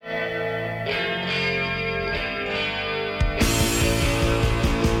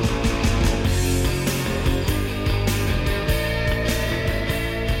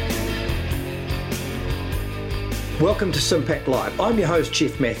Welcome to Simpact Live. I'm your host,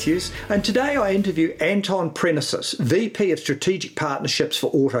 Jeff Matthews, and today I interview Anton Prenisis, VP of Strategic Partnerships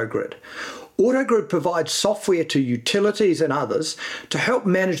for AutoGrid. AutoGrid provides software to utilities and others to help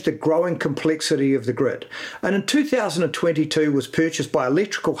manage the growing complexity of the grid, and in 2022 was purchased by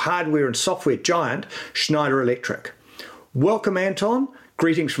electrical hardware and software giant Schneider Electric. Welcome, Anton.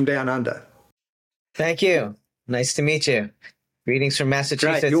 Greetings from down under. Thank you. Nice to meet you. Greetings from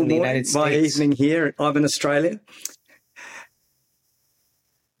Massachusetts in the United States. My evening here. I'm in Australia.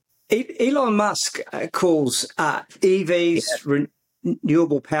 Elon Musk calls EVs,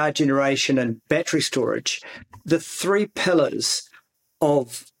 renewable power generation, and battery storage the three pillars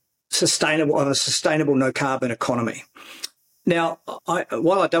of a sustainable no carbon economy. Now,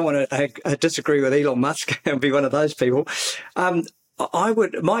 while I don't want to disagree with Elon Musk and be one of those people,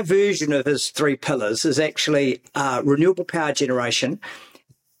 my version of his three pillars is actually renewable power generation,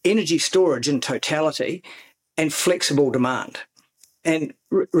 energy storage in totality, and flexible demand. And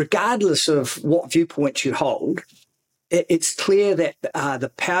regardless of what viewpoints you hold, it's clear that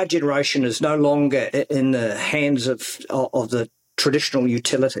the power generation is no longer in the hands of the traditional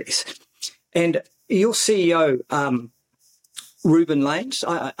utilities. And your CEO, Ruben Lanes,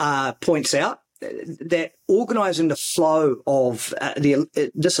 points out that organising the flow of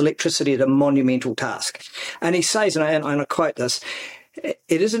this electricity is a monumental task. And he says, and I quote this, "It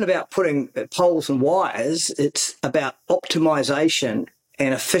isn't about putting poles and wires, it's about optimisation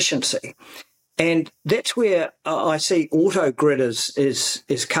and efficiency." And that's where I see AutoGrid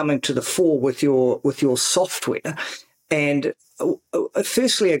is coming to the fore with your software. And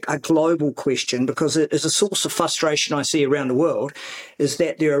firstly, a global question, because it is a source of frustration I see around the world, is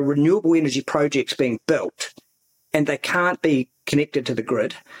that there are renewable energy projects being built and they can't be connected to the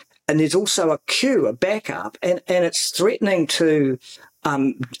grid. And there's also a queue, a backup, and it's threatening to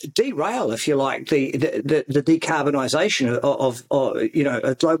derail, if you like, the decarbonisation of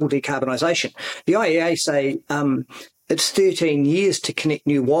a global decarbonisation. The IEA say it's 13 years to connect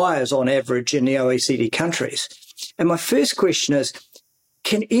new wires on average in the OECD countries. And my first question is,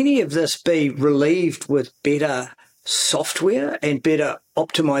 can any of this be relieved with better software and better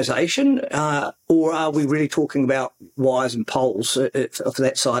optimization, or are we really talking about wires and poles for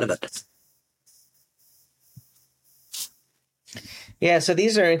that side of it? Yeah, so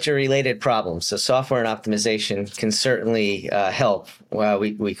these are interrelated problems. So software and optimization can certainly help.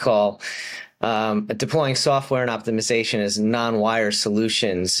 We call deploying software and optimization as non-wire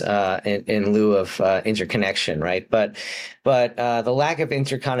solutions in lieu of interconnection, right? But the lack of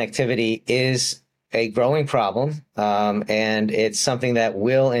interconnectivity is a growing problem, and it's something that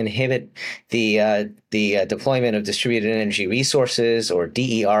will inhibit the deployment of distributed energy resources, or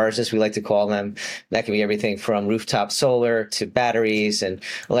DERs, as we like to call them. That can be everything from rooftop solar to batteries and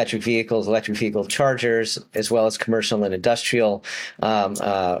electric vehicles, electric vehicle chargers, as well as commercial and industrial,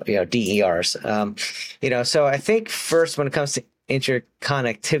 DERs. So I think first, when it comes to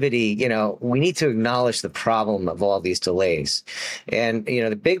interconnectivity, we need to acknowledge the problem of all these delays. And,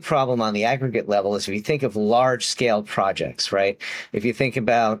 the big problem on the aggregate level is if you think of large scale projects, right? If you think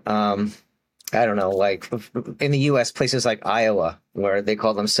about, like in the U.S., places like Iowa, where they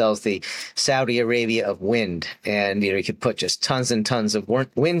call themselves the Saudi Arabia of wind. And, you could put just tons and tons of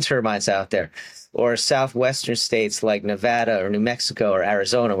wind turbines out there. Or southwestern states like Nevada or New Mexico or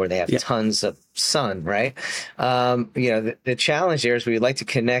Arizona, where they have tons of sun, right? The challenge here is we would like to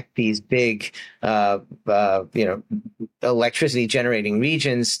connect these big, electricity generating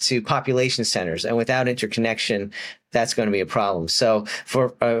regions to population centers, and without interconnection, that's going to be a problem. So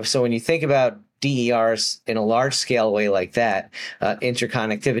when you think about DERs in a large scale way like that,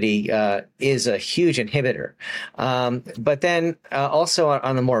 interconnectivity is a huge inhibitor. But then also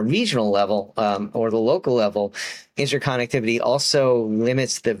on the more regional level or the local level, interconnectivity also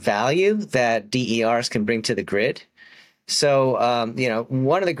limits the value that DERs can bring to the grid. So,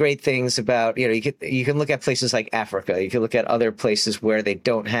 one of the great things about, you can look at places like Africa, you can look at other places where they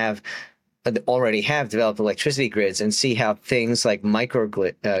already have developed electricity grids, and see how things like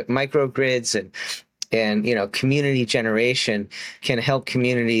microgrids and community generation can help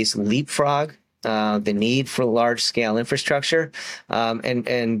communities leapfrog the need for large scale infrastructure,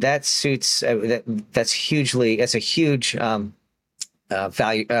 and that suits that's a huge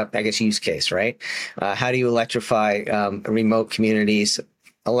value, use case, right? How do you electrify remote communities?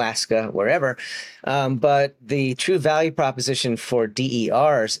 Alaska, wherever. But the true value proposition for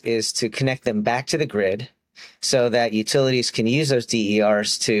DERs is to connect them back to the grid so that utilities can use those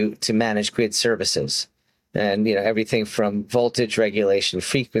DERs to manage grid services. And, everything from voltage regulation,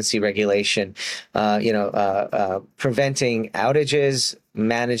 frequency regulation, preventing outages,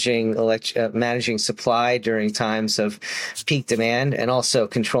 managing supply during times of peak demand, and also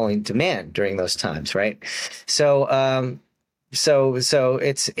controlling demand during those times, right? So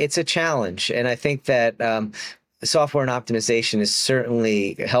it's a challenge, and I think that software and optimization is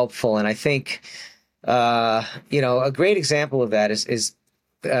certainly helpful. And I think a great example of that is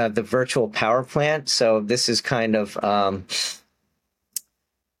the virtual power plant. So this is kind of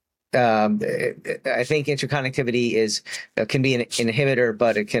I think interconnectivity can be an inhibitor,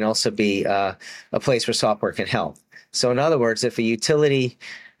 but it can also be a place where software can help. So in other words, if you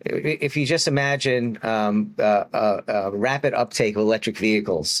just imagine a rapid uptake of electric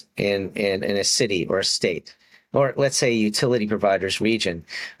vehicles in a city or a state, or let's say a utility provider's region,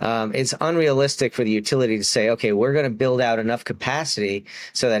 it's unrealistic for the utility to say, okay, we're going to build out enough capacity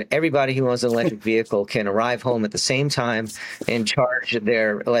so that everybody who owns an electric vehicle can arrive home at the same time and charge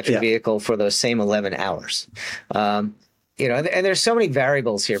their electric vehicle for those same 11 hours. And there's so many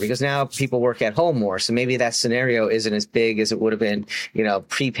variables here because now people work at home more. So maybe that scenario isn't as big as it would have been,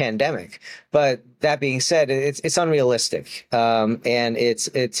 pre-pandemic. But that being said, it's unrealistic, and it's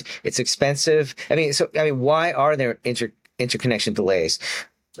expensive. Why are there interconnection delays?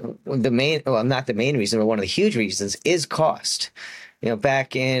 Not the main reason, but one of the huge reasons is cost.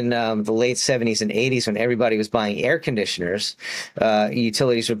 Back in the late 70s and 80s, when everybody was buying air conditioners,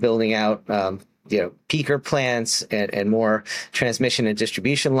 utilities were building out peaker plants and more transmission and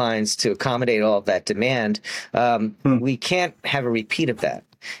distribution lines to accommodate all of that demand. We can't have a repeat of that,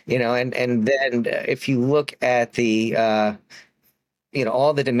 and then if you look at the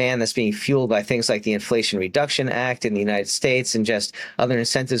all the demand that's being fueled by things like the Inflation Reduction Act in the United States and just other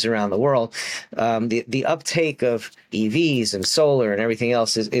incentives around the world, the uptake of EVs and solar and everything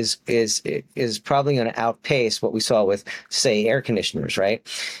else is probably going to outpace what we saw with, say, air conditioners, right?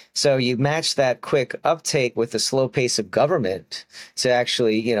 So you match that quick uptake with the slow pace of government to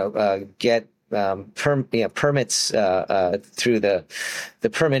actually, get permits through the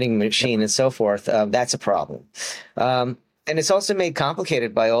permitting machine and so forth. That's a problem. And it's also made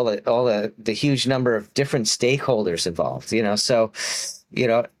complicated by all the huge number of different stakeholders involved. So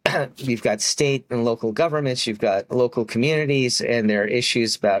you've got state and local governments, you've got local communities, and there are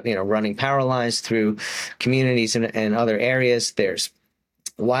issues about running power lines through communities and other areas. There's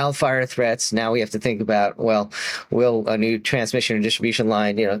wildfire threats. Now we have to think about, well, will a new transmission and distribution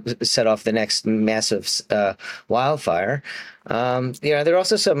line, set off the next massive wildfire? There are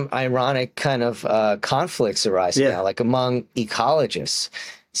also some ironic kind of conflicts arising now, like among ecologists.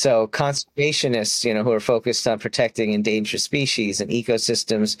 So conservationists, who are focused on protecting endangered species and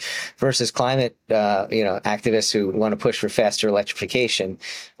ecosystems versus climate, activists who want to push for faster electrification.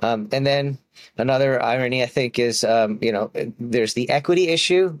 And then another irony, I think, is, there's the equity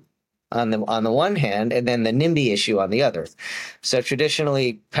issue on the one hand, and then the NIMBY issue on the other. So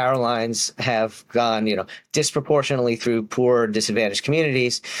traditionally, power lines have gone, disproportionately through poor, disadvantaged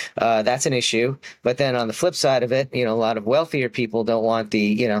communities. That's an issue. But then on the flip side of it, a lot of wealthier people don't want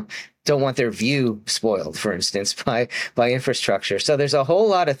their view spoiled, for instance, by infrastructure. So there's a whole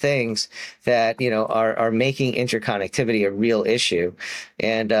lot of things that are making interconnectivity a real issue,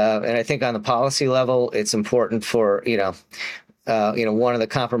 and I think on the policy level, it's important for one of the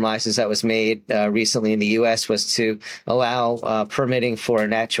compromises that was made recently in the U.S. was to allow permitting for a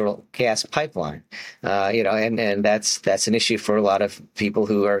natural gas pipeline, and that's an issue for a lot of people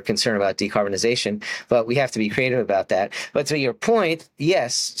who are concerned about decarbonization. But we have to be creative about that. But to your point,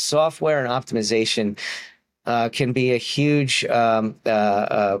 yes, software and optimization can be a huge solution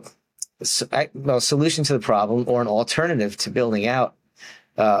to the problem, or an alternative to building out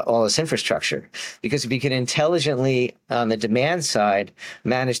all this infrastructure. Because if you can intelligently, on the demand side,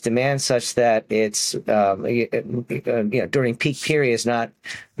 manage demand such that it's during peak periods, not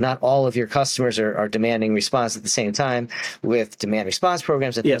all of your customers are demanding response at the same time, with demand response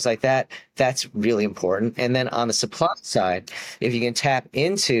programs and things like that, that's really important. And then on the supply side, if you can tap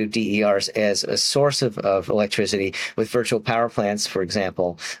into DERs as a source of electricity with virtual power plants, for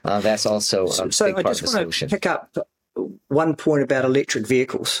example, that's also a big part of the solution. So I just want to pick up one point about electric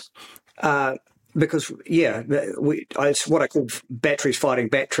vehicles, because it's what I call batteries fighting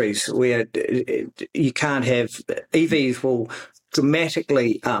batteries, where you can't have EVs will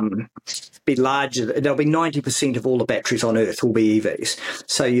dramatically be larger. There'll be 90% of all the batteries on Earth will be EVs.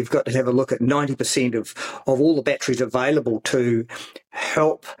 So you've got to have a look at 90% of all the batteries available to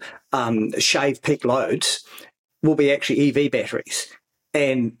help shave peak loads will be actually EV batteries.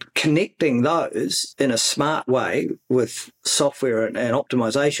 And connecting those in a smart way with software and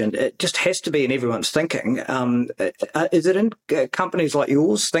optimization, it just has to be in everyone's thinking. Is it in companies like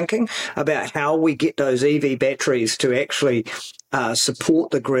yours thinking about how we get those EV batteries to actually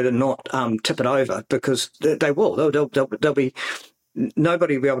support the grid and not tip it over, because they will. They'll be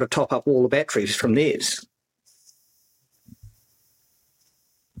nobody will be able to top up all the batteries from theirs.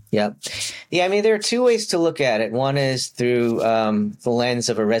 Yeah. Yeah. I mean, there are two ways to look at it. One is through the lens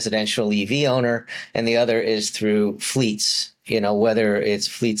of a residential EV owner, and the other is through fleets, whether it's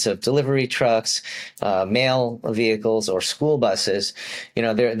fleets of delivery trucks, mail vehicles, or school buses.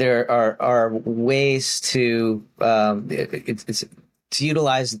 There are ways to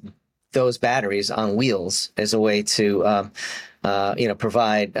utilize those batteries on wheels as a way to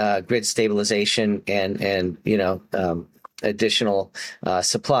provide grid stabilization and additional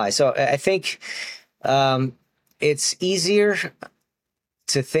supply. So I think it's easier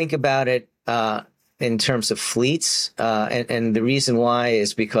to think about it in terms of fleets. And the reason why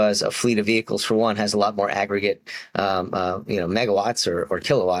is because a fleet of vehicles, for one, has a lot more aggregate, megawatts or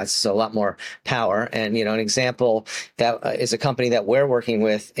kilowatts, so a lot more power. And, an example that is a company that we're working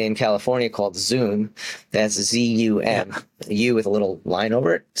with in California called Zoom. That's ZUM, U with a little line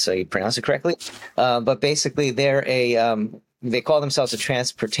over it, so you pronounce it correctly. But basically, they're they call themselves a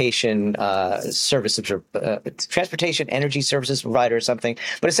transportation transportation energy services provider or something.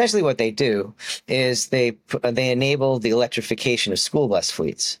 But essentially what they do is they enable the electrification of school bus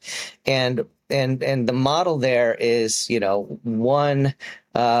fleets. And the model there is, it's one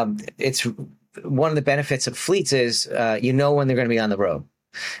of the benefits of fleets is, when they're going to be on the road.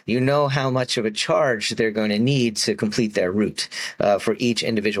 You know how much of a charge they're going to need to complete their route for each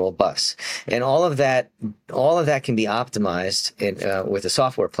individual bus, and all of that can be optimized with a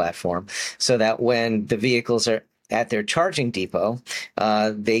software platform, so that when the vehicles are at their charging depot,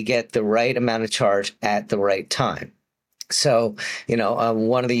 they get the right amount of charge at the right time. So,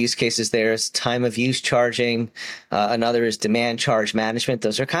 one of the use cases there is time of use charging. Another is demand charge management.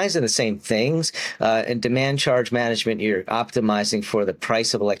 Those are kinds of the same things. In demand charge management, you're optimizing for the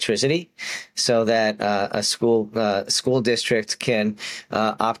price of electricity, so that a school district can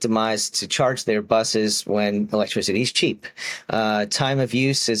optimize to charge their buses when electricity is cheap. Time of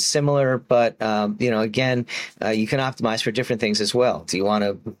use is similar, but again, you can optimize for different things as well. Do you want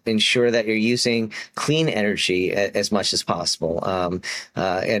to ensure that you're using clean energy as much as possible, and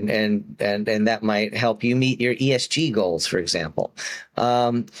that might help you meet your ESG goals, for example.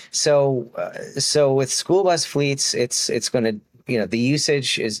 So with school bus fleets, it's going to, the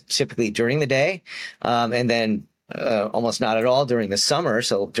usage is typically during the day, and then almost not at all during the summer.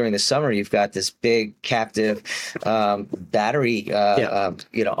 So during the summer, you've got this big captive battery,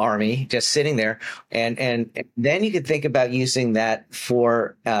 army just sitting there, and then you could think about using that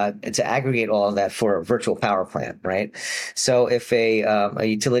for to aggregate all of that for a virtual power plant, right? So if a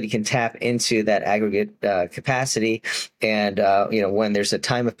utility can tap into that aggregate capacity, and when there's a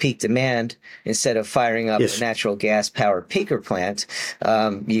time of peak demand, instead of firing up a natural gas powered peaker plant,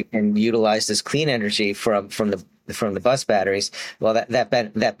 you can utilize this clean energy from the bus batteries. Well,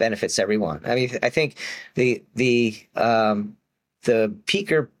 that benefits everyone. I mean, I think the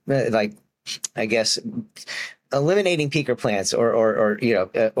peaker, I guess, eliminating peaker plants or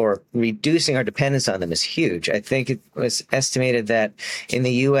reducing our dependence on them is huge. I think it was estimated that in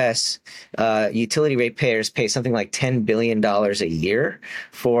the U.S., utility ratepayers pay something like $10 billion a year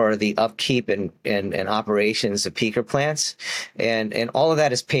for the upkeep and operations of peaker plants. And all of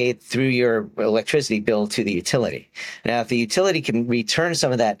that is paid through your electricity bill to the utility. Now, if the utility can return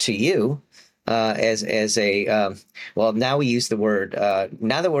some of that to you, now we use the word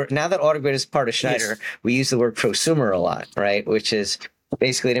now that AutoGrid is part of Schneider, we use the word prosumer a lot, right? Which is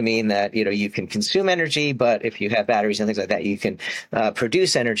basically to mean that you can consume energy, but if you have batteries and things like that, you can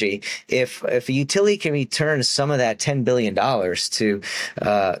produce energy. If a utility can return some of that $10 billion to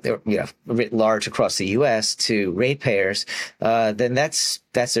writ large across the U.S. to ratepayers, then that's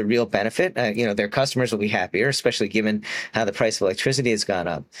a real benefit. Their customers will be happier, especially given how the price of electricity has gone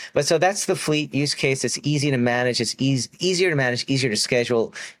up. But so that's the fleet use case. It's easy to manage. It's easier to manage, easier to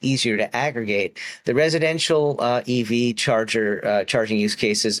schedule, easier to aggregate. The residential EV charging use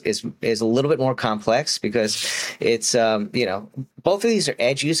case is a little bit more complex, because it's both of these are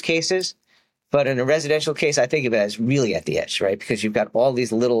edge use cases. But in a residential case, I think of it as really at the edge, right? Because you've got all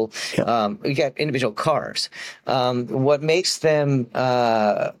these little, you got individual cars. What makes them,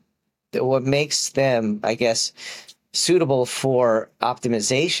 I guess, suitable for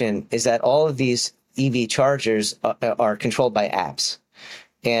optimization is that all of these EV chargers are controlled by apps.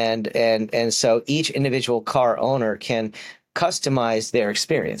 And so each individual car owner can customize their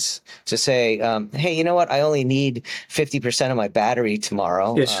experience to say, hey, you know what? I only need 50% of my battery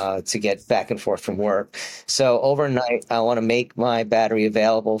tomorrow to get back and forth from work. So overnight, I want to make my battery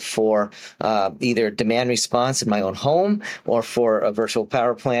available for either demand response in my own home or for a virtual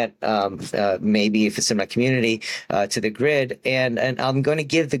power plant, maybe if it's in my community, to the grid. And I'm going to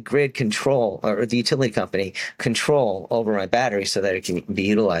give the grid control, or the utility company control over my battery so that it can be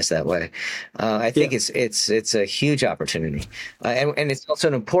utilized that way. I think it's a huge opportunity. And it's also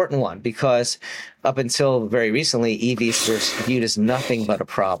an important one because up until very recently, EVs were viewed as nothing but a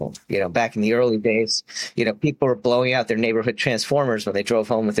problem. Back in the early days, people were blowing out their neighborhood transformers when they drove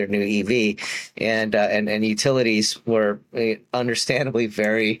home with their new EV, and utilities were understandably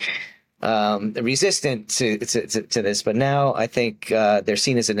very resistant to this. But now I think they're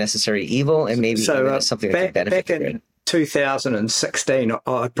seen as a necessary evil, and maybe even something that can benefit the grid. In 2016,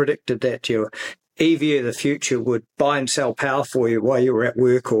 I predicted that your EV of the future would buy and sell power for you while you were at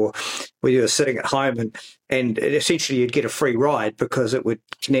work or while you were sitting at home, and essentially you'd get a free ride because it would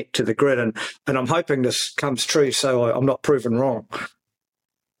connect to the grid. And I'm hoping this comes true, so I'm not proven wrong.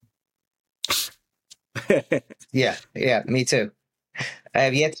 Yeah, me too. I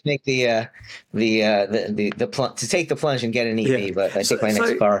have yet to make the to take the plunge and get an EV, but I think my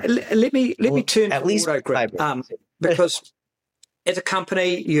next car. Let me turn at to least AutoGrid, because as a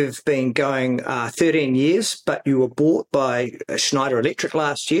company, you've been going 13 years, but you were bought by Schneider Electric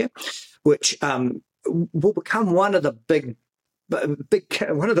last year, which will become one of the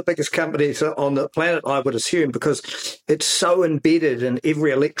biggest companies on the planet, I would assume, because it's so embedded in every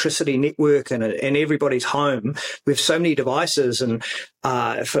electricity network and everybody's home with so many devices and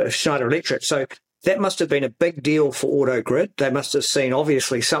for Schneider Electric. So that must have been a big deal for AutoGrid. They must have seen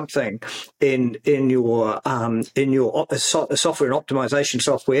obviously something in your software and optimization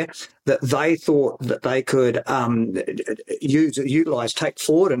software that they thought that they could utilize, take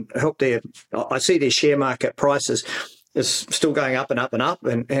forward, and help their. I see their share market prices is still going up and up and up,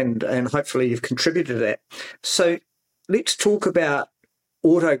 and hopefully you've contributed to that. So let's talk about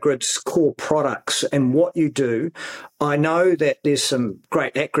AutoGrid's core products and what you do. I know that there's some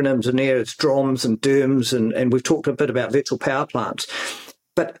great acronyms in there. It's DROMs and DERMs, and we've talked a bit about virtual power plants.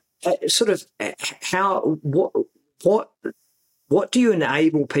 But sort of what do you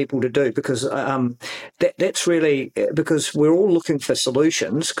enable people to do? Because that's really because we're all looking for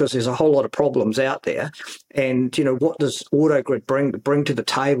solutions because there's a whole lot of problems out there. And, what does AutoGrid bring to the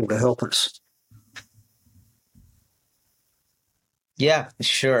table to help us? Yeah,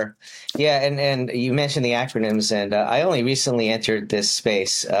 sure. Yeah, and you mentioned the acronyms, and I only recently entered this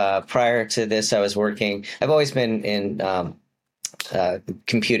space. Prior to this, I've always been in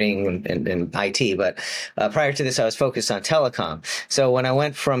computing and IT, but prior to this, I was focused on telecom. So when I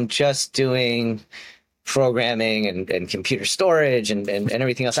went from just doing programming and computer storage and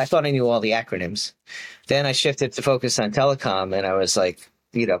everything else, I thought I knew all the acronyms. Then I shifted to focus on telecom, and I was like,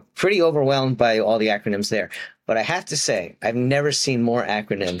 pretty overwhelmed by all the acronyms there. But I have to say, I've never seen more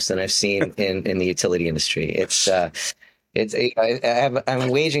acronyms than I've seen in the utility industry. I'm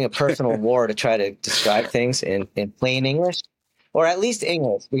waging a personal war to try to describe things in plain English, or at least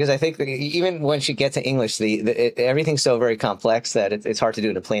English, because I think that even once you get to English, everything's so very complex that it's hard to do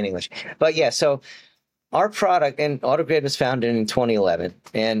it in plain English. But yeah, so our product, and AutoGrid was founded in 2011,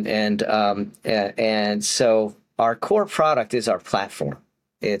 and so our core product is our platform.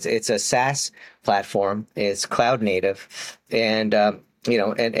 It's a SaaS platform. It's cloud native, and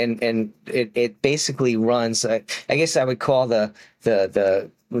it basically runs. I guess I would call the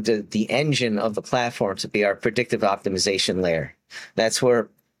engine of the platform to be our predictive optimization layer. That's where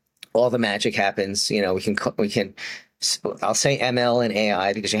all the magic happens. We can. I'll say ML and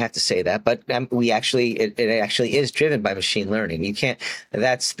AI because you have to say that, but it actually is driven by machine learning. You can't.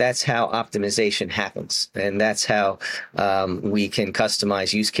 That's how optimization happens, and that's how we can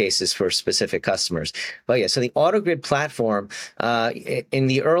customize use cases for specific customers. But yeah, so the AutoGrid platform, in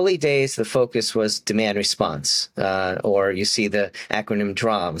the early days, the focus was demand response, or you see the acronym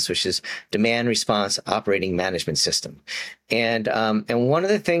DROMS, which is Demand Response Operating Management System, and one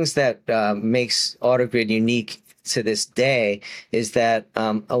of the things that makes AutoGrid unique to this day is that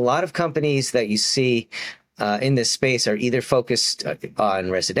a lot of companies that you see in this space are either focused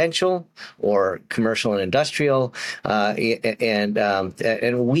on residential or commercial and industrial, and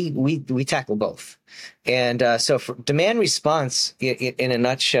we tackle both. And so for demand response, in a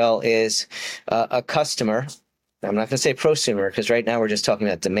nutshell, is a customer. I'm not going to say prosumer because right now we're just talking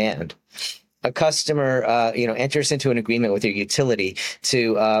about demand. a customer, enters into an agreement with your utility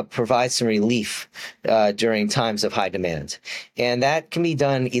to provide some relief during times of high demand. And that can be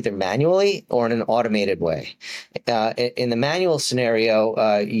done either manually or in an automated way. In the manual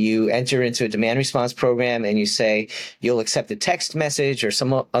scenario, you enter into a demand response program and you say you'll accept a text message or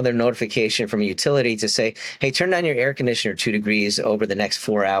some other notification from a utility to say, hey, turn down your air conditioner 2 degrees over the next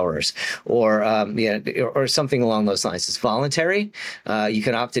 4 hours, or something along those lines. It's voluntary. You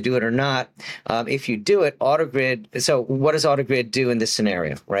can opt to do it or not. If you do it, AutoGrid, so what does AutoGrid do in this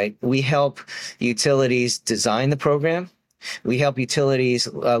scenario, right? We help utilities design the program. We help utilities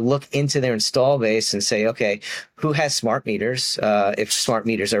look into their install base and say, okay, who has smart meters, if smart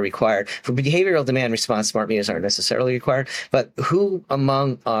meters are required. For behavioral demand response, smart meters aren't necessarily required, but who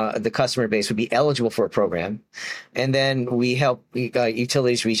among the customer base would be eligible for a program? And then we help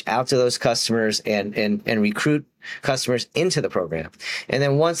utilities reach out to those customers and recruit customers into the program. And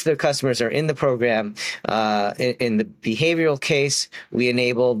then once the customers are in the program, in the behavioral case, we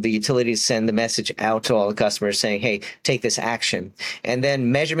enable the utility to send the message out to all the customers saying, hey, take this action. And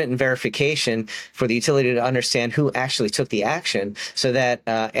then measurement and verification for the utility to understand who actually took the action so that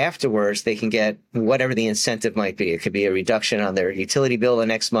afterwards they can get whatever the incentive might be. It could be a reduction on their utility bill the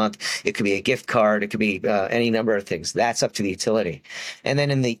next month. It could be a gift card. It could be any number of things. That's up to the utility. And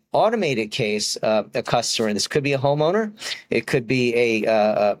then in the automated case, a customer, this could be a homeowner, it could be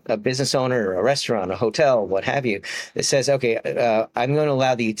a business owner, a restaurant, a hotel, what have you, that says, okay, I'm going to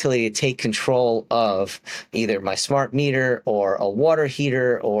allow the utility to take control of either my smart meter or a water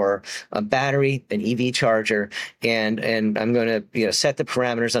heater or a battery, an EV charger, and I'm going to set the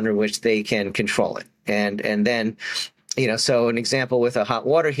parameters under which they can control it. And then, so an example with a hot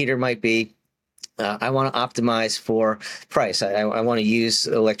water heater might be, I want to optimize for price. I want to use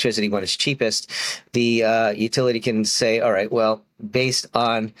electricity when it's cheapest. The utility can say, all right, well, based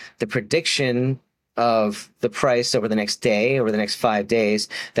on the prediction of the price over the next day, over the next 5 days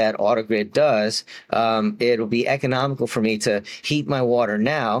that AutoGrid does, it'll be economical for me to heat my water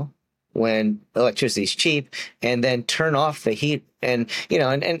now when electricity is cheap, and then turn off the heat. And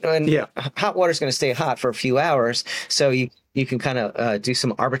hot water is going to stay hot for a few hours, so you can kind of do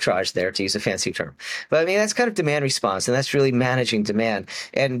some arbitrage there, to use a fancy term. But I mean, that's kind of demand response, and that's really managing demand.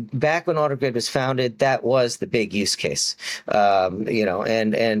 And back when AutoGrid was founded, that was the big use case.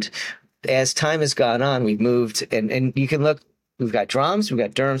 And as time has gone on, we've moved, and you can look. We've got DROMs, we've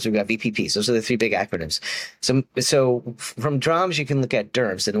got DERMS, we've got VPPs. Those are the 3 big acronyms. So from DROMs, you can look at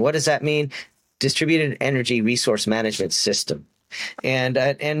DERMS. And what does that mean? Distributed Energy Resource Management System. And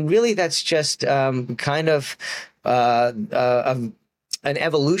really that's just kind of an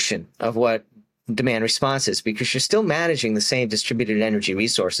evolution of what demand response is, because you're still managing the same distributed energy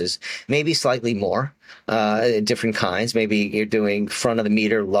resources, maybe slightly more, different kinds. Maybe you're doing front of the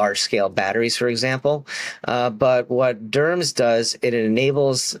meter, large scale batteries, for example. But what DERMS does, it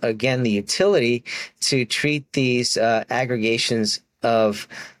enables, again, the utility to treat these aggregations of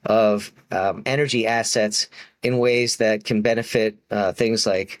energy assets in ways that can benefit things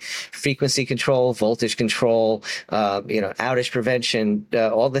like frequency control, voltage control, outage prevention,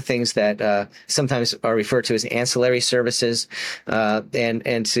 all the things that sometimes are referred to as ancillary services,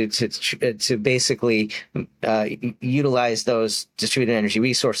 and to basically utilize those distributed energy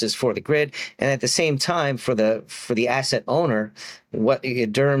resources for the grid, and at the same time for the asset owner. What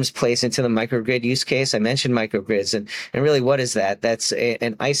DERMS plays into the microgrid use case. I mentioned microgrids, and really, what is that? That's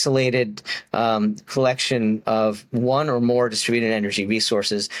an isolated collection of one or more distributed energy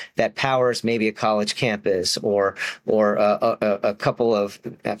resources that powers maybe a college campus or a couple of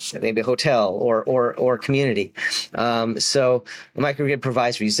maybe a hotel or community. So the microgrid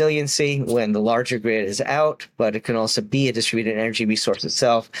provides resiliency when the larger grid is out, but it can also be a distributed energy resource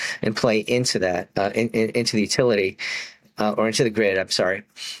itself and play into that into the utility. Or into the grid, I'm sorry.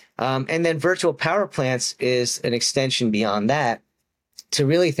 And then virtual power plants is an extension beyond that to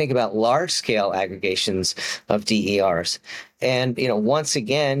really think about large-scale aggregations of DERs. And, once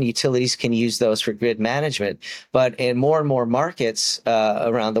again, utilities can use those for grid management, but in more and more markets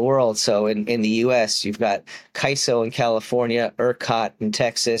around the world. So in the U.S., you've got CAISO in California, ERCOT in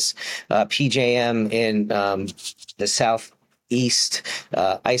Texas, PJM in the Southeast,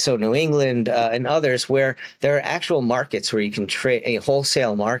 ISO New England, and others, where there are actual markets where you can trade,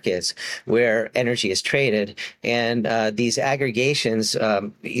 wholesale markets where energy is traded. And these aggregations,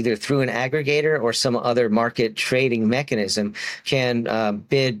 either through an aggregator or some other market trading mechanism, can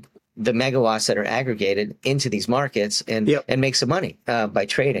bid the megawatts that are aggregated into these markets and make some money by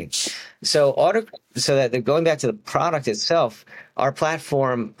trading. So that going back to the product itself, our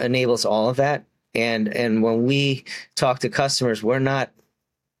platform enables all of that. And when we talk to customers, we're not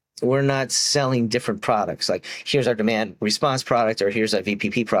not selling different products. Like here's our demand response product, or here's our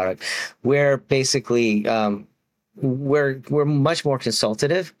VPP product. We're basically we're much more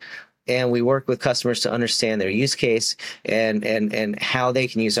consultative, and we work with customers to understand their use case and how they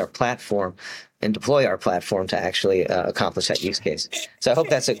can use our platform and deploy our platform to actually accomplish that use case. So I hope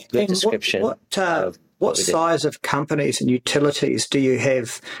that's a good description. What size of companies and utilities do you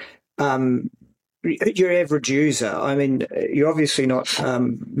have? Your average user, I mean, you're obviously not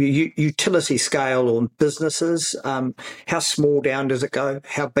utility scale or businesses. How small down does it go?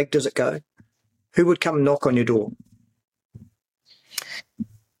 How big does it go? Who would come knock on your door?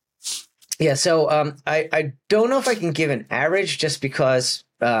 Yeah, so I don't know if I can give an average, just because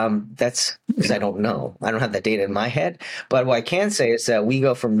that's because I don't know. I don't have that data in my head. But what I can say is that we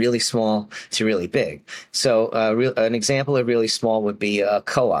go from really small to really big. So an example of really small would be a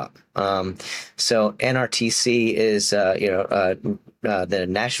co-op. So NRTC is the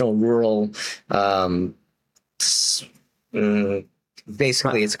National Rural.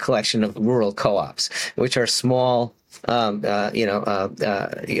 Basically, it's a collection of rural co-ops, which are small.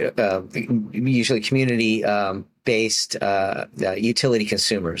 Usually community based utility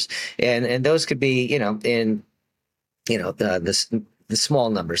consumers, and those could be in the small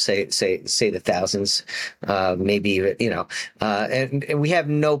numbers, say the thousands, maybe and we have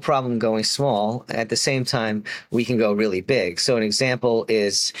no problem going small. At the same time, we can go really big. So an example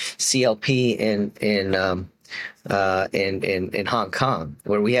is CLP in Hong Kong,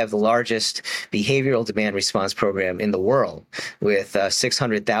 where we have the largest behavioral demand response program in the world, with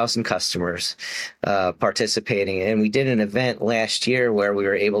 600,000 customers participating. And we did an event last year where we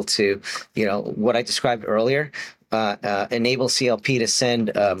were able to, what I described earlier, enable CLP to send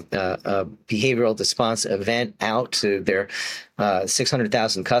a behavioral response event out to their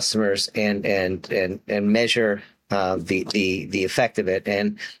 600,000 customers and measure the effect of it,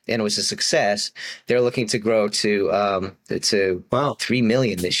 and it was a success. They're looking to grow to Wow. 3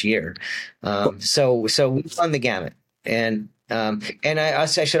 million this year. So we've run the gamut, and I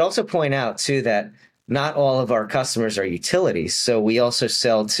should also point out too that not all of our customers are utilities. So we also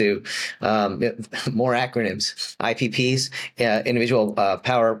sell to more acronyms, IPPs, individual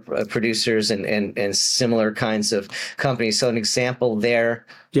power producers, and similar kinds of companies. So an example there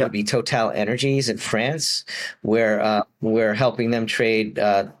would be Total Energies in France, where we're helping them trade.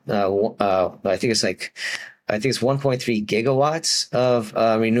 I think it's 1.3 gigawatts of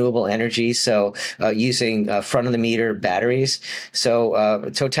renewable energy. So using front of the meter batteries. So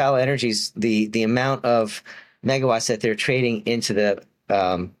Total Energies, the amount of megawatts that they're trading into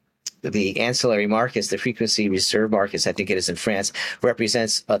the ancillary markets, the frequency reserve markets, I think it is in France,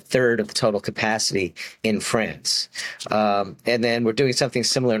 represents a third of the total capacity in France. And then we're doing something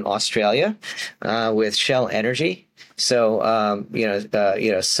similar in Australia with Shell Energy. So,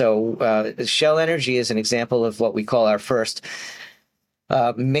 Shell Energy is an example of what we call our first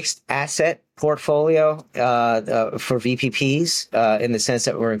mixed asset portfolio for VPPs, in the sense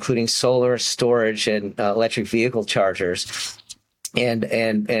that we're including solar, storage, and electric vehicle chargers, and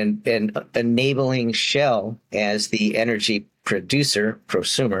enabling Shell as the energy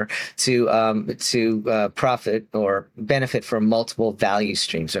prosumer to profit or benefit from multiple value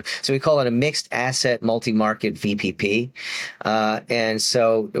streams. So we call it a mixed asset multi-market VPP. And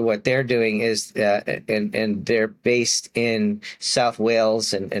so what they're doing is, and they're based in South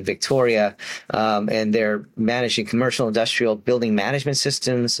Wales and Victoria, and they're managing commercial, industrial building management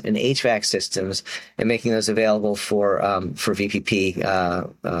systems and HVAC systems, and making those available for VPP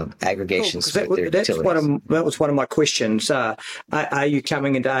aggregations. Cool, that was one of my questions. Are you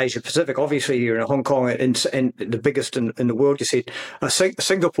coming into Asia Pacific? Obviously, you're in Hong Kong and the biggest in the world. You said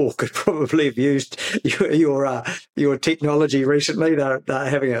Singapore could probably have used your technology recently. They're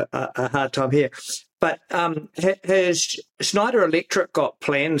having a hard time here. But has Schneider Electric got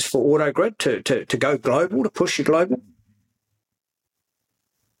plans for AutoGrid to go global, to push you global?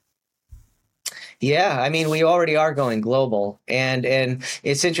 Yeah, I mean, we already are going global, and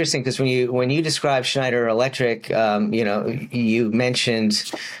it's interesting because when you describe Schneider Electric, you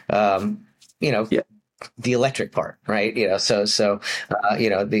mentioned, the electric part, right? So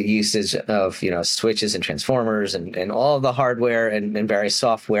the usage of switches and transformers and all of the hardware and various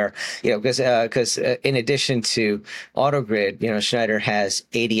software, because in addition to AutoGrid, Schneider has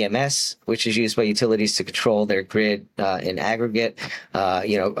ADMS, which is used by utilities to control their grid in aggregate,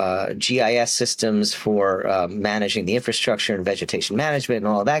 GIS systems for managing the infrastructure and vegetation management and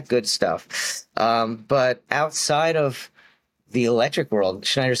all that good stuff. But outside of the electric world,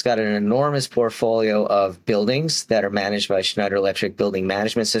 Schneider's got an enormous portfolio of buildings that are managed by Schneider Electric Building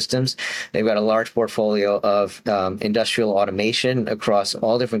Management Systems. They've got a large portfolio of industrial automation across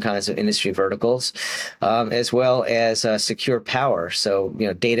all different kinds of industry verticals, as well as secure power. So,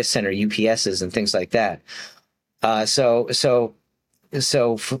 data center UPSs and things like that. So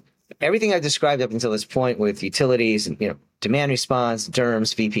everything I've described up until this point with utilities and, demand response,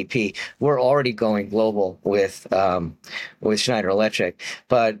 DERMS, VPP, we're already going global with Schneider Electric.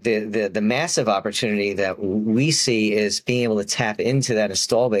 But the massive opportunity that we see is being able to tap into that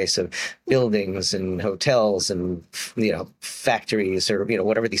install base of buildings and hotels and, factories or,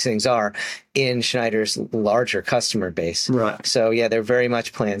 whatever these things are in Schneider's larger customer base. Right. So, yeah, there are very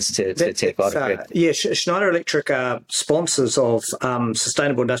much plans to take AutoGrid. Schneider Electric are sponsors of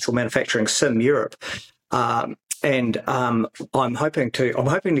Sustainable Industrial Manufacturing Sim Europe. And I'm hoping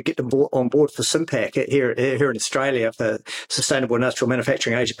to get them on board for SIMPAC here in Australia for Sustainable Industrial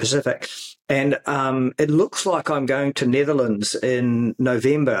Manufacturing Asia Pacific. And it looks like I'm going to Netherlands in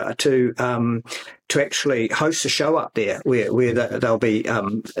November to actually host a show up there where they'll be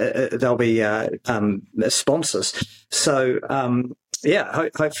sponsors. So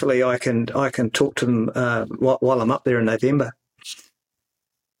hopefully I can talk to them while I'm up there in November.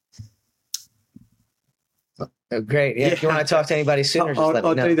 Oh, great. Yeah, if you want to talk to anybody sooner, just let me know.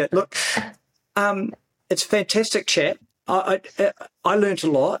 I'll do that. Look, it's a fantastic chat. I learned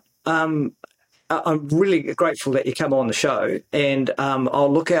a lot. I'm really grateful that you come on the show, and I'll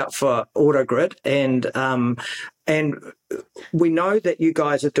look out for AutoGrid. And we know that you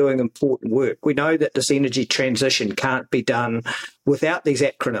guys are doing important work. We know that this energy transition can't be done without these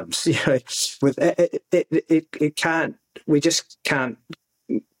acronyms. It can't. We just can't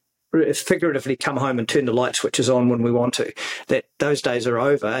figuratively come home and turn the light switches on when we want to. That those days are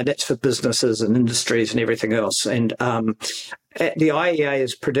over, and that's for businesses and industries and everything else. And the IEA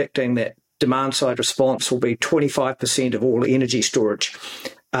is predicting that demand-side response will be 25% of all energy storage,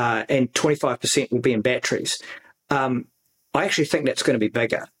 and 25% will be in batteries. I actually think that's going to be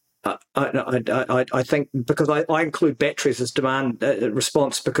bigger. I think because I include batteries as demand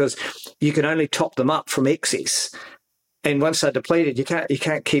response because you can only top them up from excess. And once they're depleted, you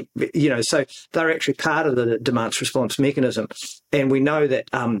can't keep, so they're actually part of the demand response mechanism. And we know that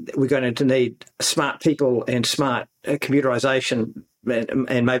we're going to need smart people and smart computerization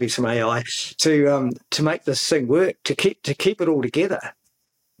and maybe some AI to make this thing work, to keep it all together.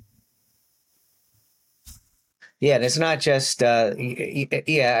 Yeah, and it's not just, I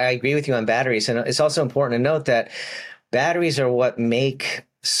agree with you on batteries. And it's also important to note that batteries are what make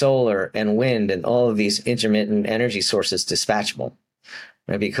solar and wind and all of these intermittent energy sources dispatchable,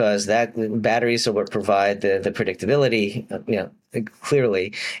 right? Because batteries are what provide the predictability,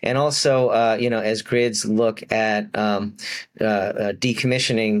 clearly. And also, as grids look at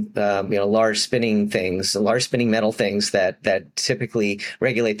decommissioning, large spinning metal things that typically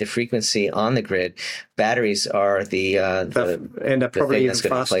regulate the frequency on the grid, batteries are the thing that's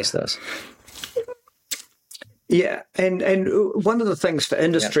going to replace those. Yeah, and one of the things for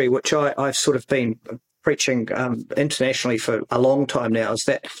industry, which I've sort of been preaching internationally for a long time now, is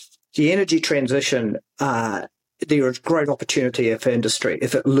that the energy transition, there is great opportunity for industry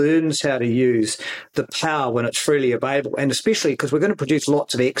if it learns how to use the power when it's freely available, and especially because we're going to produce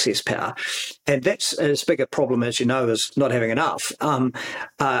lots of excess power, and that's as big a problem as as not having enough. And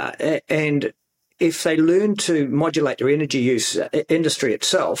if they learn to modulate their energy use, industry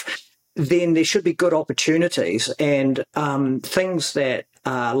itself, then there should be good opportunities and things that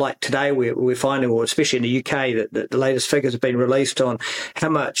like today we're finding, or especially in the UK, that the latest figures have been released on how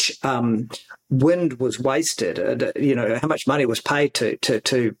much wind was wasted, how much money was paid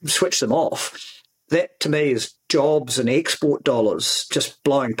to switch them off. That to me is jobs and export dollars just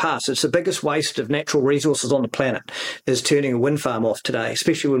blowing past. It's the biggest waste of natural resources on the planet is turning a wind farm off today,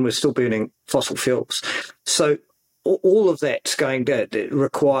 especially when we're still burning fossil fuels. So all of that's going to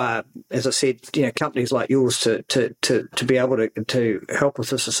require, as I said, companies like yours to be able to help with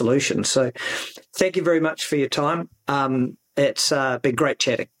this solution. So, thank you very much for your time. It's been great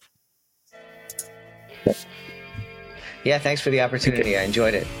chatting. Yeah, thanks for the opportunity. I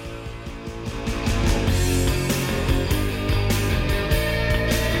enjoyed it.